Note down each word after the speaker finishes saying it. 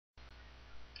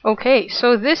Okay,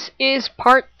 so this is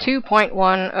part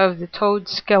 2.1 of the toad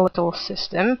skeletal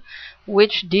system,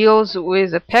 which deals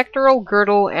with the pectoral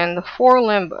girdle and the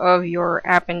forelimb of your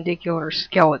appendicular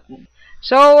skeleton.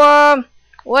 So,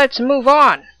 let's move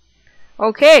on.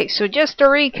 Okay, so just to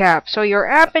recap, so your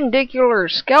appendicular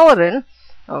skeleton,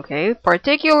 okay,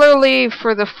 particularly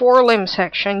for the forelimb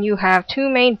section, you have two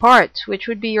main parts, which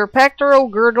would be your pectoral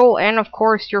girdle and, of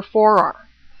course, your forearm.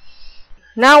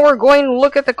 Now we're going to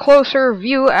look at the closer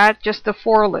view at just the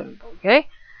forelimb, okay?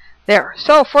 There.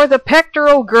 So for the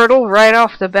pectoral girdle, right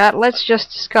off the bat, let's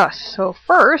just discuss. So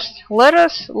first, let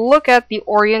us look at the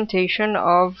orientation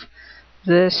of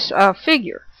this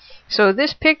figure. So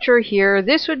this picture here,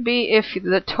 this would be if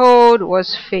the toad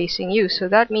was facing you. So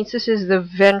that means this is the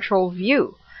ventral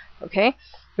view, okay?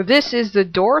 This is the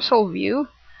dorsal view,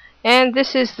 and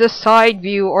this is the side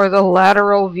view or the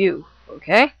lateral view,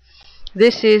 okay?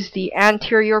 This is the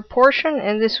anterior portion,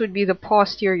 and this would be the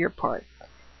posterior part.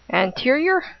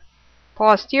 Anterior,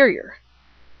 posterior.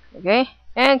 Okay?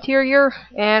 Anterior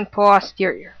and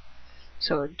posterior.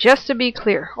 So just to be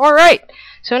clear. Alright,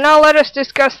 so now let us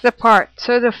discuss the part.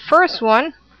 So the first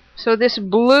one, so this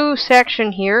blue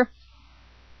section here,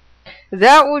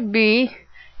 that would be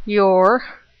your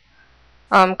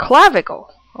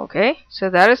clavicle. Okay? So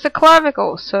that is the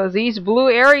clavicle. So these blue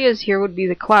areas here would be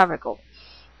the clavicle.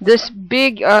 This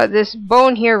big, this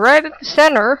bone here right at the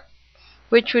center,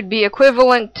 which would be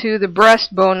equivalent to the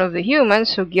breastbone of the human,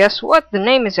 so guess what? The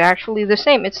name is actually the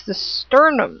same. It's the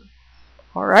sternum.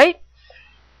 Alright?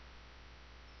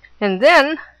 And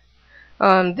then,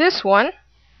 this one,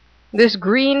 this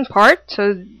green part,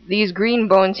 so these green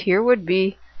bones here would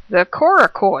be the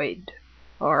coracoid.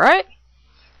 Alright?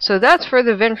 So that's for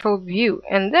the ventral view.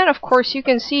 And then, of course, you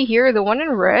can see here the one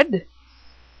in red.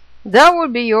 That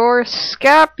would be your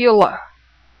scapula.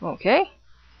 Okay?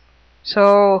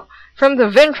 So, from the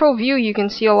ventral view, you can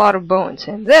see a lot of bones.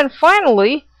 And then,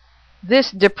 finally,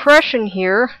 this depression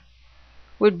here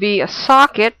would be a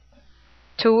socket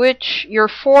to which your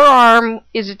forearm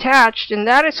is attached, and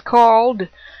that is called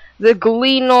the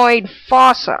glenoid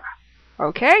fossa.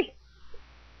 Okay?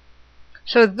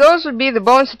 So, those would be the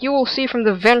bones that you will see from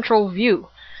the ventral view.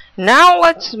 Now,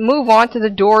 let's move on to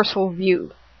the dorsal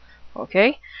view.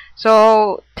 Okay?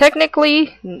 So,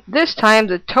 technically, this time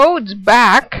the toad's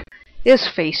back is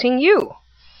facing you.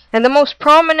 And the most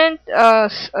prominent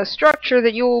structure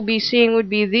that you will be seeing would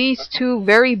be these two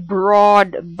very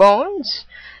broad bones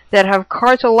that have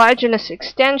cartilaginous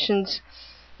extensions.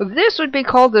 This would be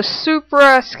called the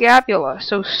suprascapula.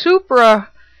 So, supra,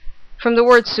 from the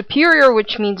word superior,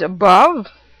 which means above.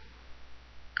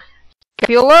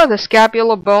 Scapula, the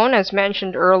scapula bone, as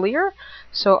mentioned earlier.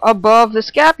 So above the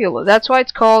scapula. That's why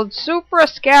it's called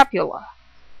suprascapula.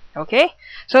 Okay?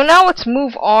 So now let's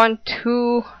move on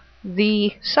to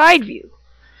the side view.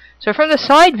 So from the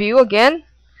side view, again,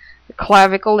 the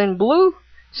clavicle in blue,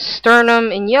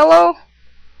 sternum in yellow,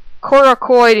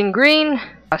 coracoid in green,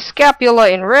 a scapula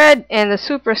in red, and the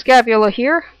suprascapula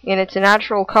here in its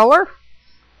natural color.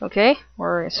 Okay?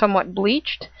 Or somewhat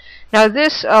bleached. Now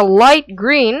this light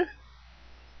green,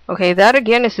 okay, that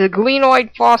again is the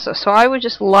glenoid fossa. So I would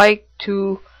just like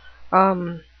to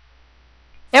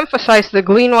emphasize the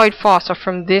glenoid fossa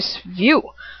from this view.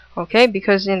 Okay,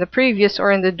 because in the previous,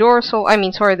 or in the dorsal,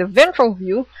 the ventral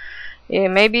view,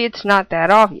 maybe it's not that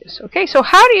obvious. Okay, so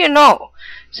how do you know?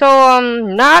 So,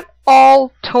 not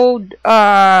all toad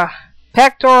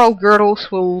pectoral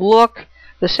girdles will look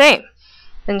the same.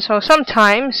 And so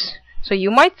sometimes, so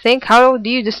you might think, how do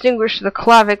you distinguish the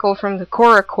clavicle from the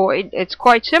coracoid? It's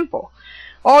quite simple.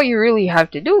 All you really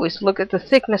have to do is look at the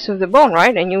thickness of the bone,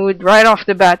 right? And you would right off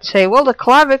the bat say, well, the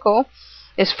clavicle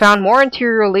is found more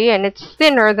anteriorly and it's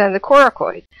thinner than the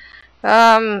coracoid.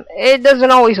 It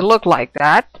doesn't always look like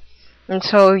that. And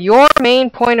so your main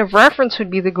point of reference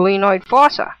would be the glenoid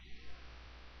fossa.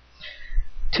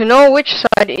 To know which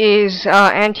side is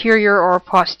anterior or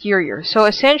posterior. So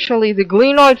essentially the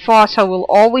glenoid fossa will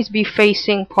always be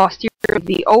facing posterior.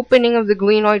 The opening of the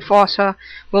glenoid fossa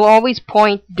will always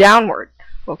point downward.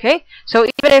 Okay? So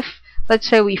even if, let's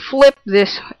say, we flip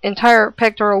this entire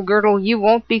pectoral girdle, you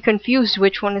won't be confused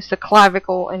which one is the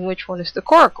clavicle and which one is the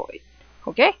coracoid.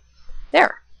 Okay?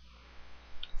 There.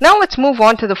 Now let's move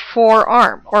on to the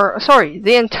forearm. Or, sorry,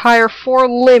 the entire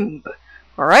forelimb.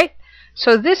 Alright?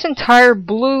 So this entire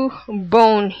blue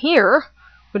bone here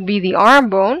would be the arm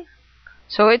bone.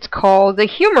 So it's called the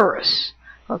humerus.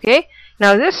 Okay?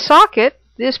 Now this socket,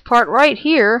 this part right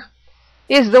here,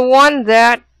 is the one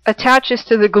that attaches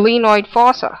to the glenoid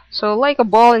fossa. So like a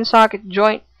ball and socket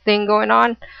joint thing going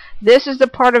on, this is the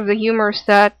part of the humerus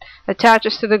that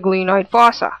attaches to the glenoid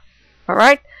fossa.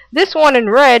 Alright? this one in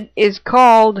red is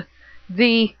called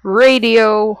the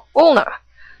radio ulna.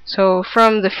 So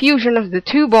from the fusion of the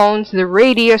two bones, the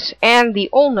radius and the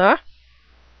ulna,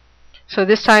 so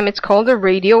this time it's called the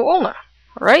radio ulna.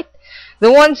 Alright?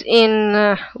 The ones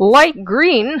in light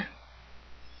green,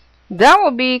 that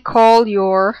will be called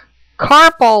your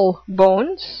carpal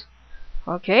bones.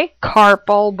 Okay?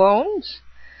 Carpal bones.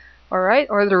 Alright?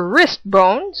 Or the wrist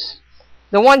bones.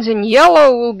 The ones in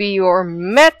yellow will be your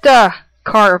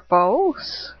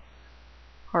metacarpals.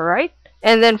 Alright?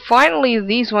 And then finally,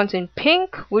 these ones in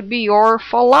pink would be your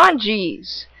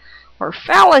phalanges, or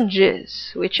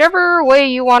phalanges, whichever way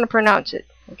you want to pronounce it.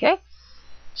 Okay?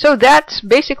 So that's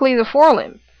basically the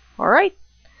forelimb. Alright?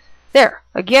 There.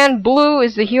 Again, blue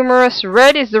is the humerus,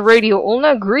 red is the radial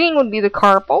ulna, green would be the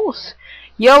carpals,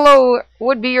 yellow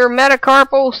would be your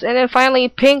metacarpals, and then finally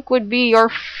pink would be your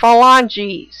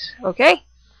phalanges. Okay?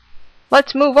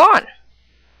 Let's move on.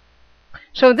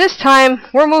 So this time,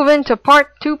 we're moving to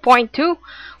part 2.2,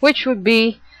 which would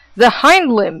be the hind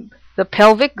limb, the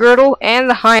pelvic girdle, and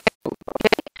the hind limb.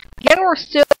 Okay? Again, we're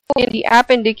still in the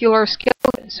appendicular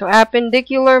skeleton. So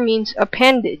appendicular means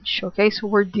appendage. Okay, so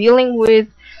we're dealing with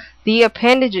the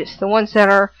appendages, the ones that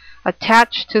are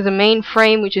attached to the main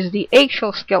frame, which is the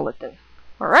axial skeleton.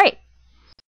 Alright.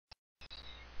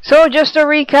 So just to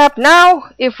recap now,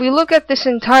 if we look at this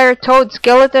entire toad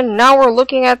skeleton, now we're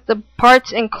looking at the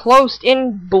parts enclosed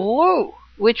in blue,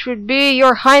 which would be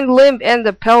your hind limb and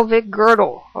the pelvic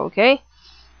girdle. Okay?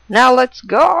 Now let's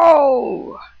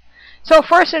go! So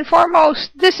first and foremost,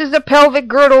 this is the pelvic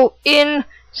girdle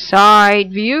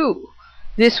inside view.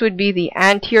 This would be the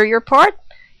anterior part,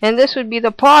 and this would be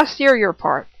the posterior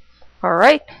part.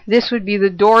 Alright? This would be the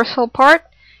dorsal part,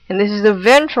 and this is the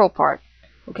ventral part.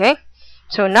 Okay?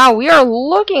 So now we are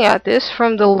looking at this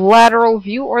from the lateral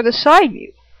view or the side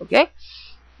view. Okay?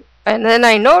 And then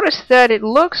I noticed that it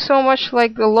looks so much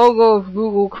like the logo of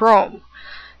Google Chrome.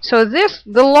 So this,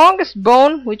 the longest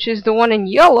bone, which is the one in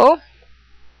yellow,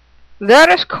 that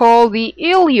is called the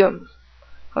ilium.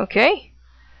 Okay?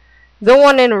 The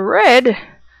one in red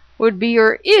would be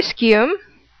your ischium,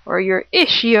 or your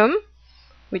ischium,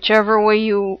 whichever way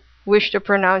you wish to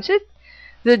pronounce it.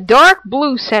 The dark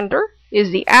blue center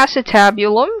is the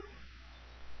acetabulum,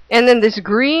 and then this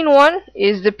green one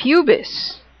is the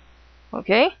pubis.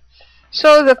 Okay?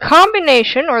 So the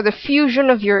combination or the fusion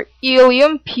of your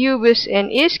ilium, pubis, and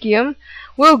ischium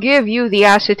will give you the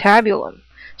acetabulum.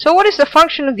 So what is the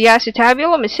function of the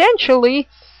acetabulum? Essentially,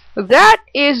 that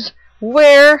is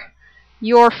where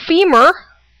your femur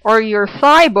or your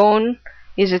thigh bone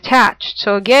is attached.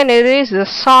 So again, it is the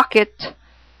socket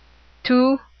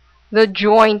to the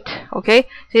joint. Okay?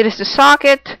 It is the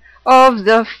socket of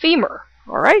the femur.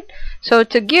 Alright? So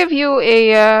to give you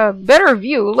a better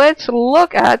view, let's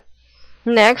look at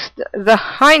next the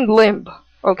hind limb.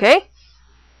 Okay?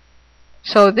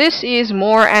 So this is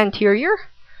more anterior.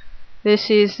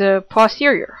 This is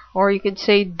posterior, or you could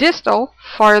say distal,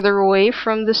 farther away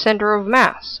from the center of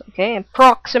mass. Okay? And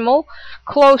proximal,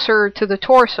 closer to the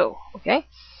torso. Okay?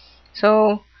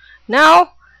 So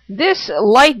now this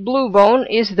light blue bone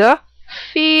is the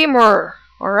femur.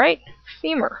 Alright?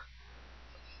 Femur.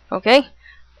 Okay?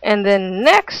 And then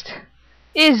next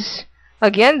is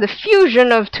again the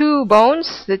fusion of two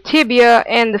bones, the tibia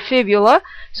and the fibula.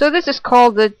 So this is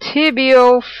called the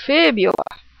tibiofibula.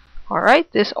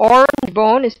 Alright? This orange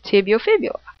bone is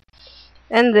tibiofibula.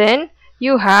 And then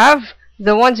you have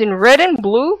the ones in red and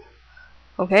blue.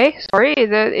 Okay, sorry,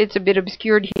 it's a bit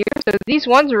obscured here. So these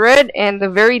ones, red and the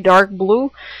very dark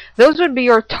blue, those would be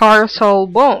your tarsal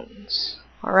bones.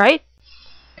 Alright?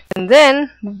 And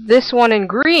then this one in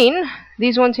green,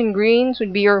 these ones in greens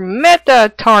would be your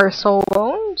metatarsal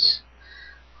bones.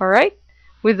 Alright?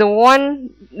 With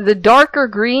the darker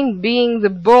green being the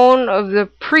bone of the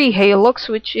prehalux,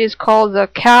 which is called the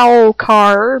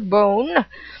calcar bone.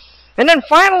 And then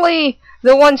finally,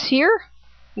 the ones here,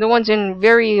 the ones in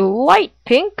very light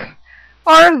pink,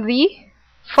 are the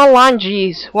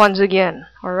phalanges once again.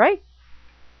 Alright?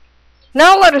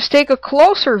 Now let us take a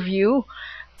closer view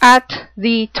at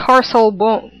the tarsal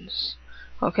bones.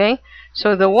 Okay?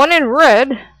 So the one in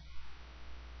red,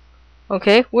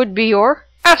 okay, would be your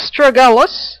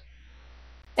astragalus,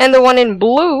 and the one in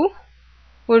blue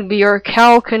would be your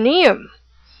calcaneum.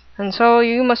 And so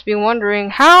you must be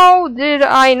wondering, how did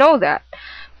I know that?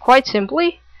 Quite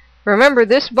simply, remember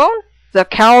this bone, the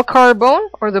calcar bone,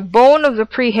 or the bone of the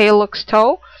prehalux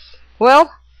toe?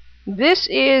 Well, this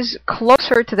is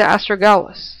closer to the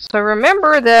astragalus. So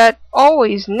remember that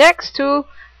always next to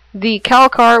the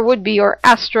calcar would be your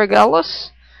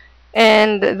astragalus,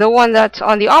 and the one that's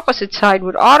on the opposite side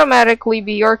would automatically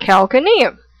be your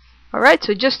calcaneum. Alright,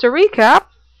 so just to recap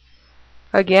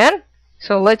again,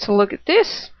 so let's look at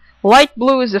this. Light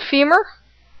blue is the femur,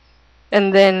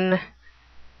 and then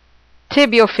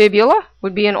tibiofibula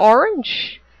would be in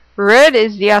orange. Red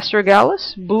is the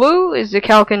astragalus. Blue is the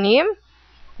calcaneum.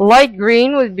 Light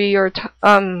green would be your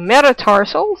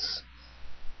metatarsals.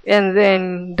 And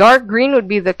then dark green would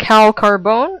be the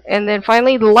calcarbone. And then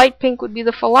finally the light pink would be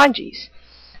the phalanges.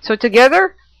 So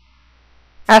together,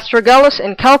 astragalus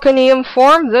and calcaneum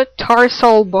form the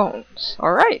tarsal bones.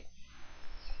 Alright.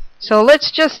 So let's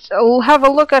just have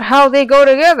a look at how they go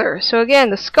together. So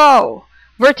again, the skull,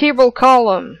 vertebral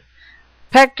column,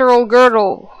 pectoral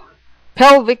girdle,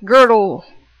 pelvic girdle,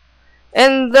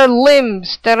 and the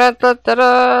limbs.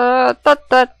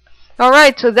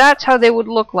 Alright, so that's how they would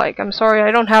look like. I'm sorry, I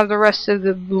don't have the rest of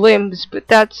the limbs, but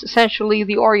that's essentially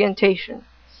the orientation.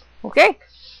 Okay?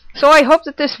 So I hope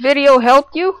that this video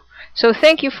helped you. So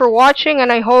thank you for watching,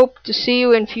 and I hope to see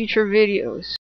you in future videos.